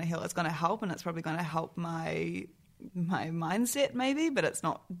actually going to heal. It's going to help, and it's probably going to help my my mindset maybe, but it's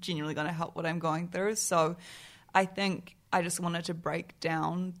not genuinely going to help what I'm going through. So I think I just wanted to break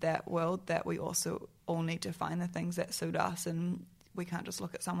down that world that we also all need to find the things that suit us, and we can't just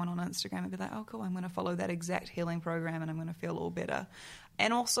look at someone on Instagram and be like, oh cool, I'm going to follow that exact healing program and I'm going to feel all better.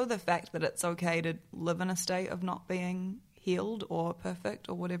 And also the fact that it's okay to live in a state of not being healed or perfect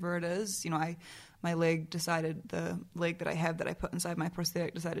or whatever it is. My leg decided, the leg that I have that I put inside my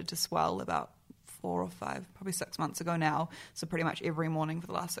prosthetic decided to swell about 4 or 5, probably 6 months ago now. So pretty much every morning for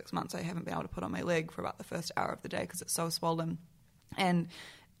the last 6 months I haven't been able to put on my leg for about the first hour of the day because it's so swollen. And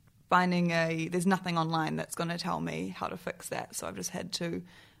there's nothing online that's going to tell me how to fix that. So I've just had to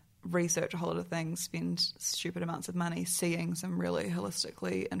research a whole lot of things, spend stupid amounts of money seeing some really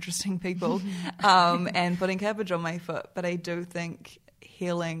holistically interesting people and putting cabbage on my foot. But I do think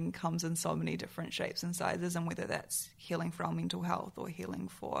healing comes in so many different shapes and sizes, and whether that's healing for our mental health or healing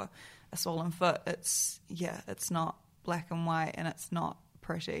for a swollen foot, it's not black and white, and it's not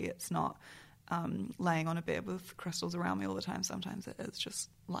pretty. It's not laying on a bed with crystals around me all the time. Sometimes it is just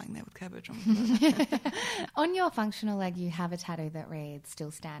lying there with cabbage on my foot. On your functional leg, you have a tattoo that reads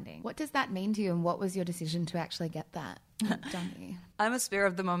 "Still Standing." What does that mean to you, and what was your decision to actually get that done here? I'm a spur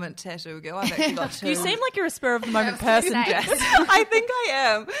of the moment tattoo girl. I've actually got 2. You seem like you're a spur of the moment person, Jess. I think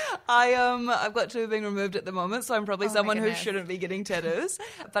I am. I've got 2 being removed at the moment, so I'm probably someone who shouldn't be getting tattoos.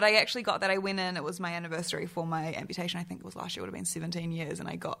 But I actually got that. I went in. It was my anniversary for my amputation. I think it was last year. It would have been 17 years, and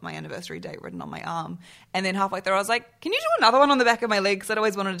I got my anniversary date written on my arm. And then halfway through, I was like, "Can you do another one on the back of my leg?" Because I'd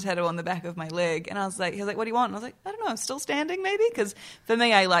always wanted a tattoo on the back of my leg. And he was like, "What do you want?" And I was like, "I don't know. I'm still standing, maybe." Because for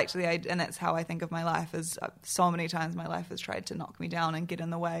me, I liked the idea, and that's how I think of my life. Is so many times my life has tried to knock me down and get in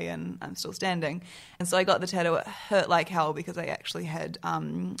the way, and I'm still standing. And so I got the tattoo. It hurt like hell because I actually had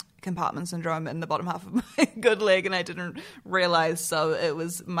compartment syndrome in the bottom half of my good leg, and I didn't realize. So it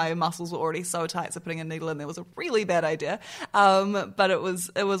was, my muscles were already so tight, so putting a needle in there was a really bad idea. But it was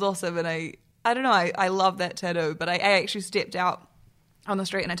awesome, and I don't know, I love that tattoo. But I actually stepped out on the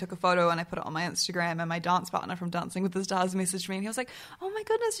street and I took a photo and I put it on my Instagram, and my dance partner from Dancing with the Stars messaged me, and he was like, "Oh my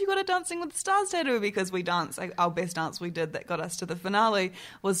goodness, you got a Dancing with the Stars tattoo," because we danced. Our best dance we did that got us to the finale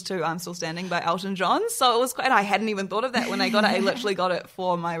was to "I'm Still Standing" by Elton John. So it was quite, and I hadn't even thought of that when I got it. I literally got it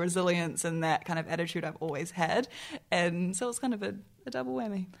for my resilience and that kind of attitude I've always had. And so it was kind of a double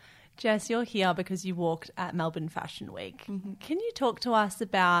whammy. Jess, you're here because you walked at Melbourne Fashion Week. Mm-hmm. Can you talk to us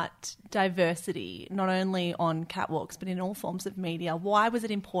about diversity, not only on catwalks, but in all forms of media? Why was it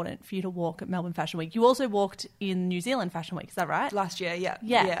important for you to walk at Melbourne Fashion Week? You also walked in New Zealand Fashion Week, is that right? Last year, yeah.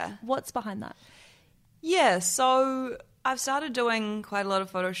 Yeah. What's behind that? Yeah, so I've started doing quite a lot of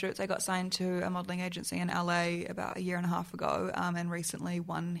photo shoots. I got signed to a modelling agency in LA about 1.5 years ago, and recently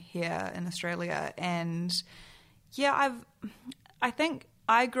one here in Australia. And yeah, I think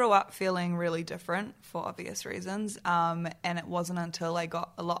I grew up feeling really different for obvious reasons, and it wasn't until I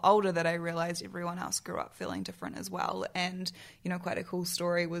got a lot older that I realised everyone else grew up feeling different as well. And, quite a cool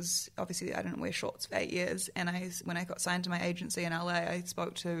story was, obviously I didn't wear shorts for 8 years, and when I got signed to my agency in LA, I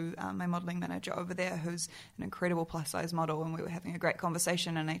spoke to my modelling manager over there, who's an incredible plus-size model, and we were having a great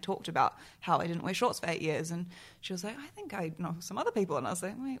conversation, and I talked about how I didn't wear shorts for 8 years, and she was like, "I think I know some other people," and I was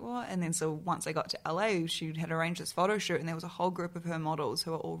like, "Wait, what?" And then so once I got to LA, she had arranged this photo shoot, and there was a whole group of her models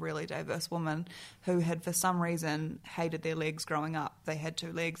who are all really diverse women who had for some reason hated their legs growing up. They had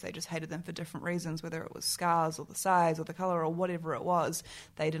 2 legs, they just hated them for different reasons, whether it was scars or the size or the colour or whatever it was.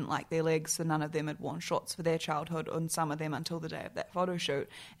 They didn't like their legs, so none of them had worn shorts for their childhood, and some of them until the day of that photo shoot.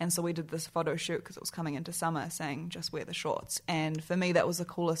 And so we did this photo shoot because it was coming into summer, saying just wear the shorts. And for me that was the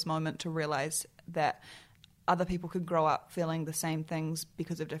coolest moment to realise that other people could grow up feeling the same things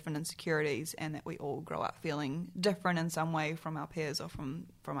because of different insecurities, and that we all grow up feeling different in some way from our peers or from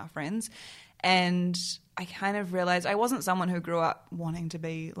our friends. And I kind of realised I wasn't someone who grew up wanting to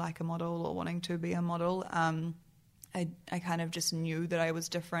be like a model or wanting to be a model. I kind of just knew that I was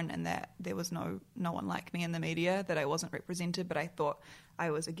different and that there was no one like me in the media, that I wasn't represented, but I thought I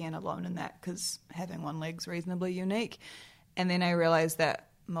was again alone in that because having one leg's reasonably unique. And then I realised that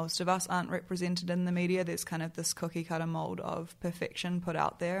most of us aren't represented in the media. There's kind of this cookie cutter mold of perfection put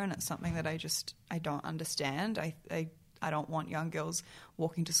out there, and it's something that I don't understand. I don't want young girls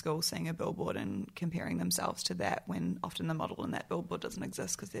walking to school seeing a billboard and comparing themselves to that, when often the model in that billboard doesn't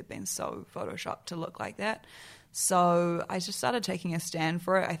exist because they've been so photoshopped to look like that. So I just started taking a stand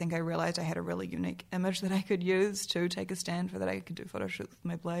for it. I think I realised I had a really unique image that I could use to take a stand for, that I could do photo shoots with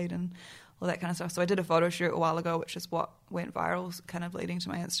my blade and all that kind of stuff. So I did a photo shoot a while ago, which is what went viral, kind of leading to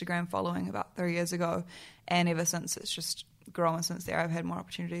my Instagram following about 3 years ago. And ever since, it's just grown since there. I've had more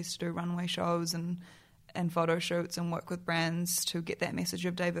opportunities to do runway shows, and and photo shoots and work with brands to get that message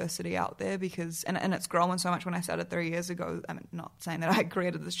of diversity out there, because and it's grown so much. When I started 3 years ago, I'm not saying that I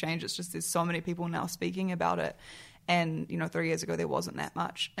created this change, it's just there's so many people now speaking about it. And, 3 years ago, there wasn't that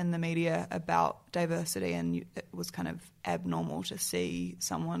much in the media about diversity, and it was kind of abnormal to see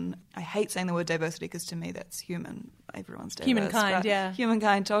someone, I hate saying the word diversity because to me that's human, everyone's diverse. Humankind, yeah.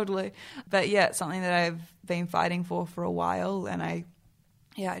 Humankind, totally. But yeah, it's something that I've been fighting for a while, and I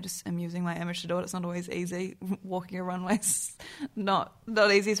just am using my image to do it. It's not always easy. Walking a runway's not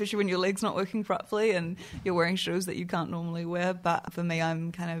easy, especially when your leg's not working properly and you're wearing shoes that you can't normally wear. But for me,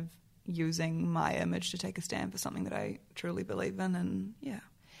 I'm kind of using my image to take a stand for something that I truly believe in, and yeah.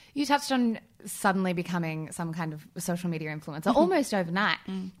 You touched on suddenly becoming some kind of social media influencer almost overnight.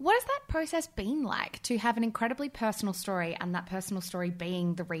 What has that process been like to have an incredibly personal story, and that personal story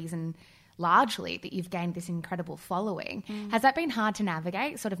being the reason largely that you've gained this incredible following? Has that been hard to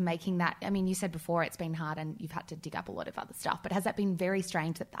navigate, sort of making that, I mean, you said before it's been hard and you've had to dig up a lot of other stuff, but has that been very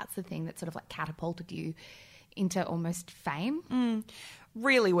strange that that's the thing that sort of like catapulted you into almost fame?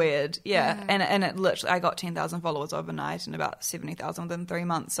 Really weird, yeah. And it literally, I got 10,000 followers overnight and about 70,000 within 3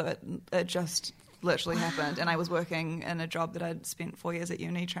 months, so it just literally happened. And I was working in a job that I'd spent 4 years at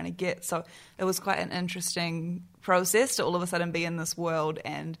uni trying to get, so it was quite an interesting process to all of a sudden be in this world.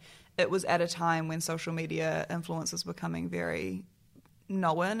 And it was at a time when social media influence was becoming very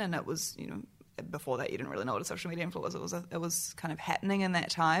known, and it was, before that you didn't really know what a social media influencer was. It was kind of happening in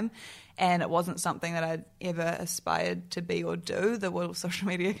that time, and it wasn't something that I'd ever aspired to be or do. The world of social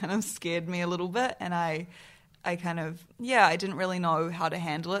media kind of scared me a little bit, and I kind of, I didn't really know how to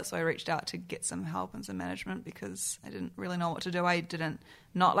handle it, so I reached out to get some help and some management because I didn't really know what to do. I didn't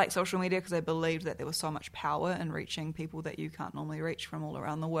not like social media because I believed that there was so much power in reaching people that you can't normally reach from all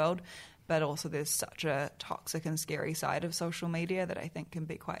around the world. But also there's such a toxic and scary side of social media that I think can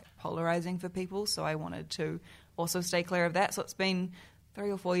be quite polarizing for people. So I wanted to also stay clear of that. So it's been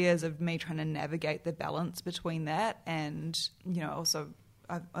 3 or 4 years of me trying to navigate the balance between that and, also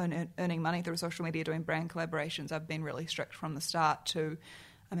earning money through social media, doing brand collaborations. I've been really strict from the start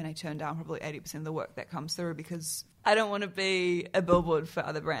I turn down probably 80% of the work that comes through because I don't want to be a billboard for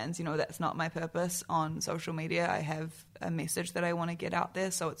other brands. That's not my purpose on social media. I have a message that I want to get out there,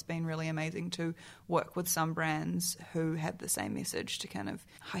 so it's been really amazing to work with some brands who have the same message to kind of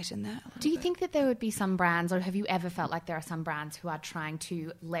heighten that a little Do you bit. think that there would be some brands, or have you ever felt like there are some brands who are trying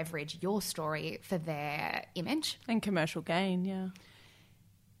to leverage your story for their image? And commercial gain, yeah.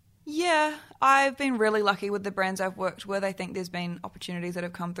 Yeah, I've been really lucky with the brands I've worked with. I think there's been opportunities that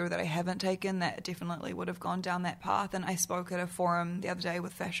have come through that I haven't taken that definitely would have gone down that path. And I spoke at a forum the other day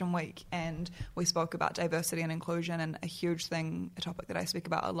with Fashion Week, and we spoke about diversity and inclusion, and a topic that I speak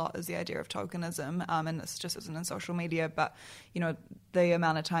about a lot is the idea of tokenism. And this just isn't in social media, but, the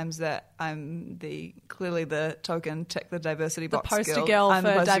amount of times that I'm clearly the token, tick the diversity box poster girl I'm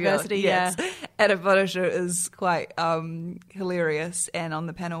the for poster diversity, girl, yes, at a photo shoot is quite hilarious. And on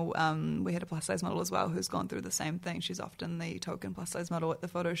the panel, we had a plus size model as well who's gone through the same thing. She's often the token plus size model at the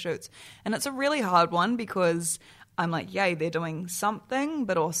photo shoots. And it's a really hard one because I'm like, yay, they're doing something,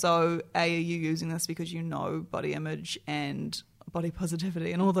 but also, are you using this because body image and body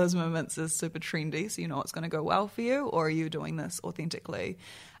positivity and all those moments is super trendy, so it's going to go well for you, or are you doing this authentically?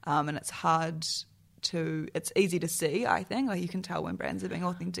 And it's easy to see, I think. Like, you can tell when brands are being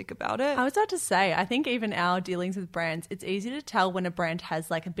authentic about it. I was about to say, I think even our dealings with brands, it's easy to tell when a brand has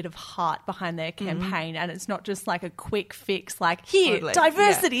like a bit of heart behind their campaign, and it's not just like a quick fix, like, here, Totally.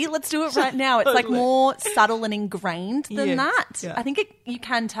 diversity, let's do it right now. It's like more subtle and ingrained than that. Yeah. I think you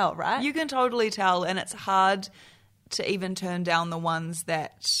can tell, right? You can totally tell, and it's hard to even turn down the ones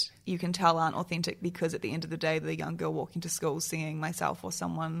that you can tell aren't authentic, because at the end of the day, the young girl walking to school seeing myself or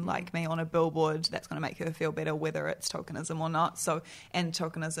someone like me on a billboard, that's going to make her feel better whether it's tokenism or not. So, and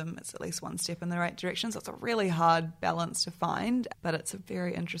tokenism, it's at least one step in the right direction. So it's a really hard balance to find, but it's a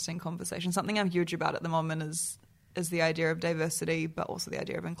very interesting conversation. Something I'm huge about at the moment is the idea of diversity, but also the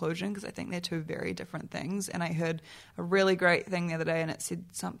idea of inclusion, because I think they're two very different things. And I heard a really great thing the other day, and it said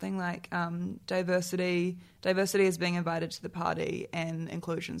something like diversity is being invited to the party and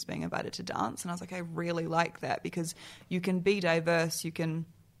inclusion is being invited to dance. And I was like, I really like that, because you can be diverse, you can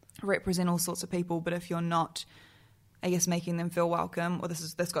represent all sorts of people, but if you're not, I guess, making them feel welcome, or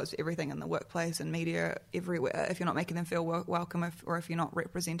this goes to everything in the workplace and media everywhere. If you're not making them feel welcome, or if you're not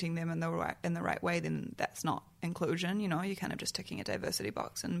representing them in the right way, then that's not inclusion. You're kind of just ticking a diversity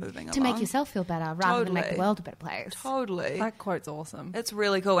box and moving along. To make yourself feel better rather than make the world a better place. Totally. That quote's awesome. It's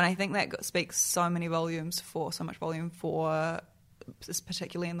really cool, and I think that speaks so much volume for,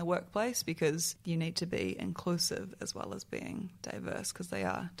 particularly in the workplace, because you need to be inclusive as well as being diverse, because they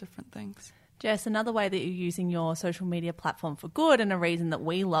are different things. Jess, another way that you're using your social media platform for good, and a reason that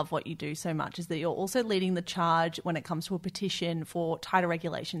we love what you do so much, is that you're also leading the charge when it comes to a petition for tighter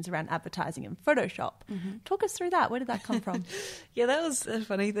regulations around advertising and Photoshop. Talk us through that. Where did that come from? Yeah, that was a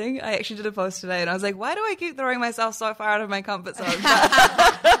funny thing. I actually did a post today and I was like, why do I keep throwing myself so far out of my comfort zone?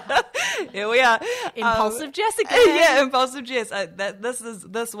 Here we are. Impulsive Jess again. Yeah, impulsive Jess.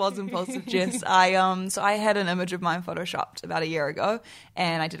 This was impulsive Jess. So I had an image of mine photoshopped about a year ago,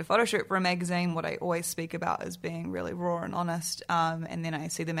 and I did a photo shoot for a magazine. What I always speak about is being really raw and honest. And then I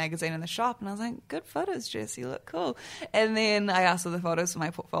see the magazine in the shop, and I was like, "Good photos, Jess. You look cool." And then I asked for the photos for my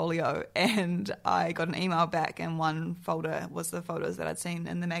portfolio, and I got an email back. And one folder was the photos that I'd seen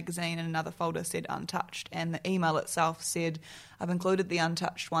in the magazine, and another folder said untouched. And the email itself said, "I've included the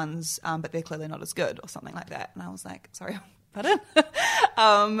untouched ones, but they're clearly not as good," or something like that. And I was like, "Sorry, pardon?"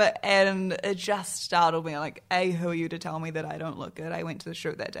 And it just startled me. Like, A, who are you to tell me that I don't look good? I went to the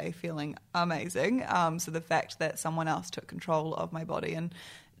shoot that day feeling amazing. So the fact that someone else took control of my body and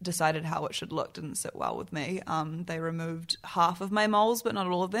decided how it should look didn't sit well with me. They removed half of my moles, but not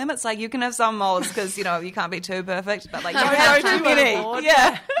all of them. It's like, you can have some moles because, you can't be too perfect, but like, you have too many. Overboard.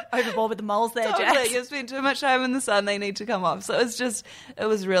 Yeah. Overboard with the moles there, Totally. Jess. You spend too much time in the sun, they need to come off. So it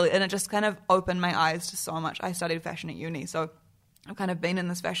was really, and it just kind of opened my eyes to so much. I studied fashion at uni, so I've kind of been in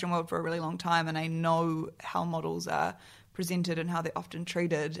this fashion world for a really long time, and I know how models are presented and how they're often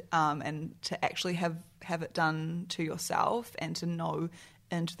treated, and to actually have it done to yourself, and to know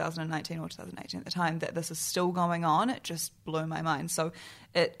in 2019 or 2018 at the time that this is still going on, it just blew my mind. So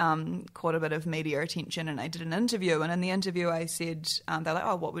it caught a bit of media attention, and I did an interview, and in the interview I said, they're like,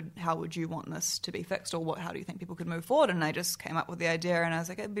 "Oh, how would you want this to be fixed, or how do you think people could move forward?" And I just came up with the idea, and I was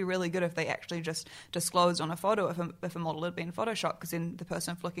like, it'd be really good if they actually just disclosed on a photo if a model had been photoshopped, because then the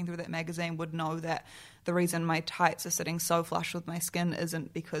person flicking through that magazine would know that the reason my tights are sitting so flush with my skin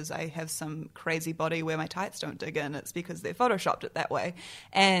isn't because I have some crazy body where my tights don't dig in, it's because they're photoshopped it that way.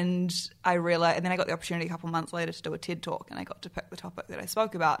 And I realized, and then I got the opportunity a couple of months later to do a TED talk, and I got to pick the topic that I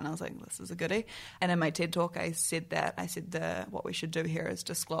spoke about, and I was like, this is a goodie. And in my TED talk I said what we should do here is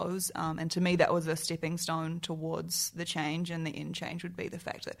disclose, and to me that was a stepping stone towards the change, and the end change would be the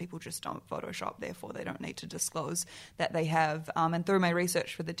fact that people just don't Photoshop, therefore they don't need to disclose that they have. And through my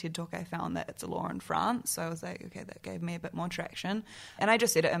research for the TED talk I found that it's a law in France, so I was like, okay, that gave me a bit more traction. And I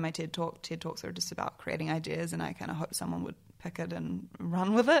just said it in my TED talk. TED talks are just about creating ideas, and I kind of hope someone would pick it and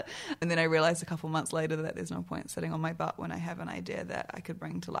run with it. And then I realized a couple of months later that there's no point sitting on my butt when I have an idea that I could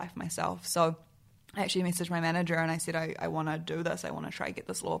bring to life myself. So I actually messaged my manager and I said, I want to do this. I want to try to get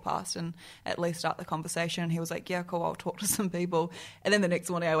this law passed and at least start the conversation. And he was like, yeah, cool, I'll talk to some people. And then the next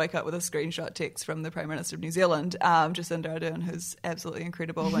morning I wake up with a screenshot text from the Prime Minister of New Zealand, Jacinda Ardern, who's absolutely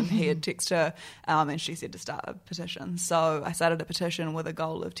incredible. And he had texted her and she said to start a petition. So I started a petition with a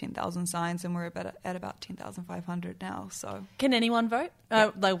goal of 10,000 signs, and we're at about 10,500 now. So can anyone vote?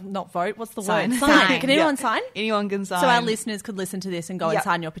 Not vote. What's the sign. word? Sign. Can anyone sign? Anyone can sign. So our listeners could listen to this and go and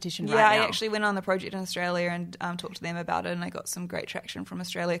sign your petition right now. Yeah, I actually went on the project in Australia and talked to them about it, and I got some great traction from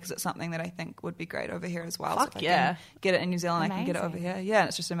Australia because it's something that I think would be great over here as well. Fuck so if yeah. I can get it in New Zealand, amazing. I can get it over here. Yeah, and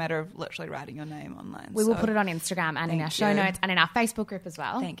it's just a matter of literally writing your name online. We will put it on Instagram and in our show notes and in our Facebook group as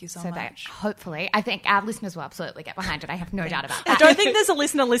well. Thank you so much. That hopefully, I think our listeners will absolutely get behind it. I have no doubt about that. I don't think there's a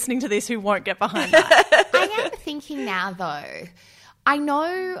listener listening to this who won't get behind that. I am thinking now, though, I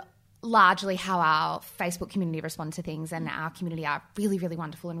know largely how our Facebook community responds to things, and our community are really, really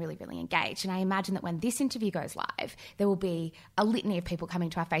wonderful and really, really engaged. And I imagine that when this interview goes live, there will be a litany of people coming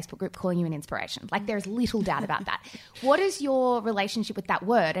to our Facebook group calling you an inspiration. Like, there's little doubt about that. What is your relationship with that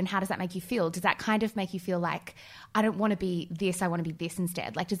word, and how does that make you feel? Does that kind of make you feel like, I don't want to be this, I want to be this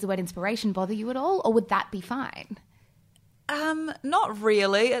instead? Like, does the word inspiration bother you at all, or would that be fine? Not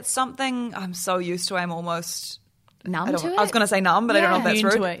really. It's something I'm so used to, I'm almost numb to it? I was going to say numb, but I don't know if that's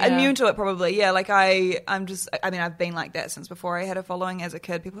immune rude. To it, yeah. Immune to it, probably, yeah. Like I've been like that since before I had a following as a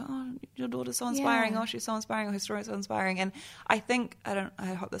kid. People, oh, your daughter's so inspiring. Oh, she's so inspiring. Oh, her story's so inspiring. And I think, I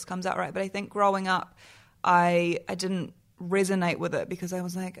hope this comes out right, but I think growing up, I didn't resonate with it because I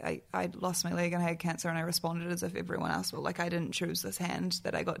was like, I lost my leg and I had cancer, and I responded as if everyone else will. Like, I didn't choose this hand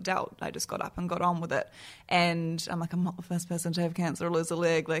that I got dealt. I just got up and got on with it. And I'm like, I'm not the first person to have cancer or lose a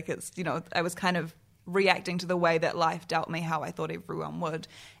leg. Like, it's, I was kind of reacting to the way that life dealt me how I thought everyone would.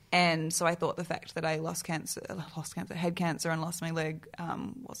 And so I thought the fact that I had cancer and lost my leg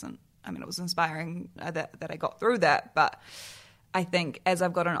it was inspiring that I got through that. But I think as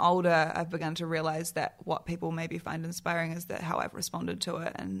I've gotten older, I've begun to realize that what people maybe find inspiring is that how I've responded to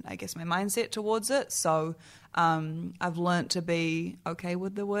it, and I guess my mindset towards it. So I've learnt to be okay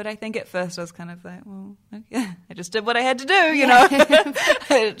with the word. I think at first I was kind of like, well, okay, I just did what I had to do, you know.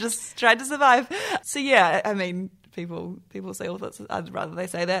 I just tried to survive. So yeah, I mean, people say all that. I'd rather they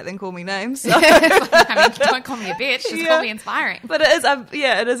say that than call me names. So. I mean, don't call me a bitch. Just call me inspiring. But it is,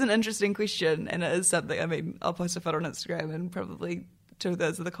 it is an interesting question, and it is something. I mean, I'll post a photo on Instagram, and probably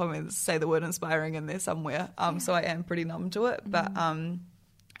 2/3 of the comments say the word inspiring in there somewhere. So I am pretty numb to it, but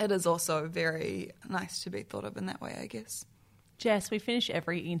it is also very nice to be thought of in that way, I guess. Jess, we finish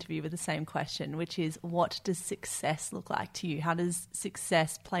every interview with the same question, which is, what does success look like to you? How does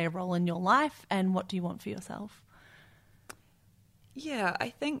success play a role in your life, and what do you want for yourself? Yeah, I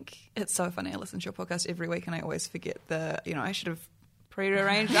think it's so funny. I listen to your podcast every week and I always forget I should have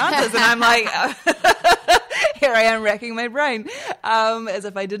prearranged answers, and I'm like, here I am racking my brain as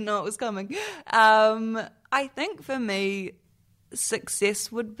if I didn't know it was coming. I think for me,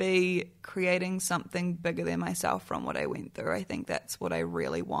 success would be creating something bigger than myself from what I went through. I think that's what I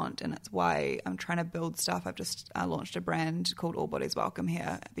really want, and it's why I'm trying to build stuff. I've just launched a brand called All Bodies Welcome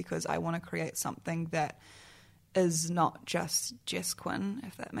Here, because I want to create something that is not just Jess Quinn,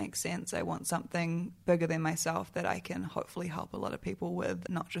 if that makes sense. I want something bigger than myself that I can hopefully help a lot of people with,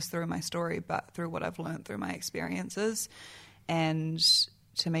 not just through my story, but through what I've learned through my experiences. And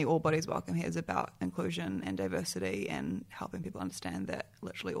to me, All Bodies Welcome Here is about inclusion and diversity and helping people understand that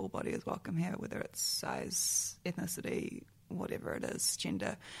literally all body is welcome here, whether it's size, ethnicity, whatever it is,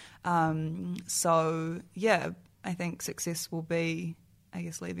 gender. So, yeah, I think success will be, I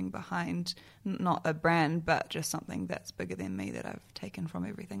guess, leaving behind not a brand, but just something that's bigger than me that I've taken from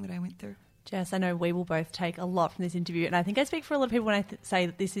everything that I went through. Jess, I know we will both take a lot from this interview, and I think I speak for a lot of people when I say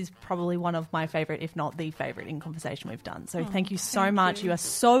that this is probably one of my favourite, if not the favourite, in conversation we've done. So thank you so much. You are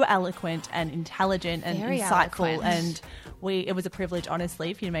so eloquent and intelligent and Very insightful, eloquent. and it was a privilege,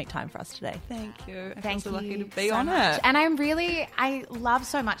 honestly, for you to make time for us today. Thank you. I Thank feel so lucky you to be so on much. it. And I love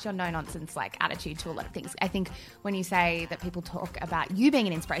so much your no-nonsense attitude to a lot of things. I think when you say that people talk about you being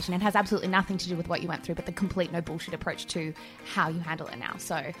an inspiration, it has absolutely nothing to do with what you went through, but the complete no bullshit approach to how you handle it now.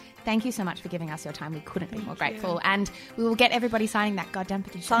 So thank you so much for giving us your time. We couldn't be more grateful. And we will get everybody signing that goddamn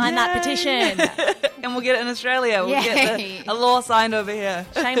petition. Sign that petition. And we'll get it in Australia. We'll get a law signed over here.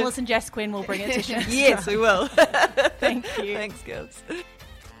 Shameless and Jess Quinn will bring it to Shameless. Yes, we will. Thank you. Thanks, girls.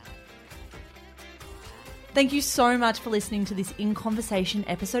 Thank you so much for listening to this In Conversation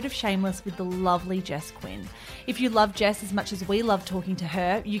episode of Shameless with the lovely Jess Quinn. If you love Jess as much as we love talking to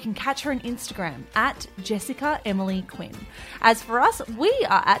her, you can catch her on Instagram at Jessica Emily Quinn. As for us, we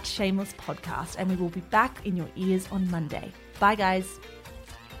are at Shameless Podcast, and we will be back in your ears on Monday. Bye, guys.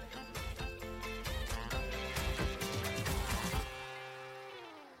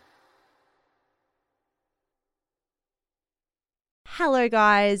 Hello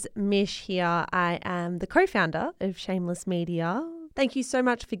guys, Mish here. I am the co-founder of Shameless Media. Thank you so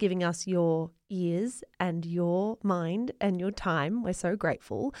much for giving us your ears and your mind and your time. We're so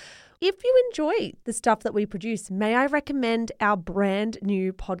grateful. If you enjoy the stuff that we produce, may I recommend our brand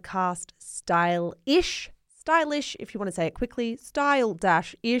new podcast, Style-ish. Stylish, if you want to say it quickly,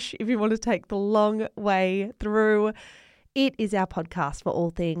 Style-ish, if you want to take the long way through. It is our podcast for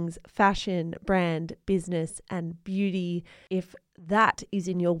all things fashion, brand, business, and beauty. If that is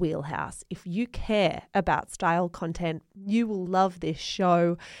in your wheelhouse, if you care about style content, you will love this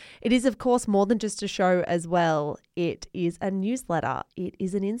show. It is, of course, more than just a show as well. It is a newsletter. It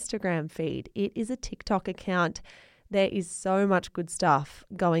is an Instagram feed. It is a TikTok account. There is so much good stuff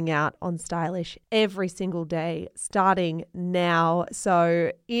going out on Stylish every single day, starting now.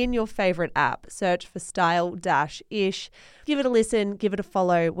 So in your favorite app, search for Style-ish. Give it a listen, give it a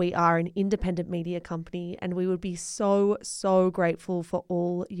follow. We are an independent media company, and we would be so, so grateful for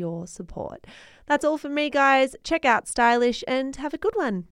all your support. That's all from me, guys. Check out Stylish and have a good one.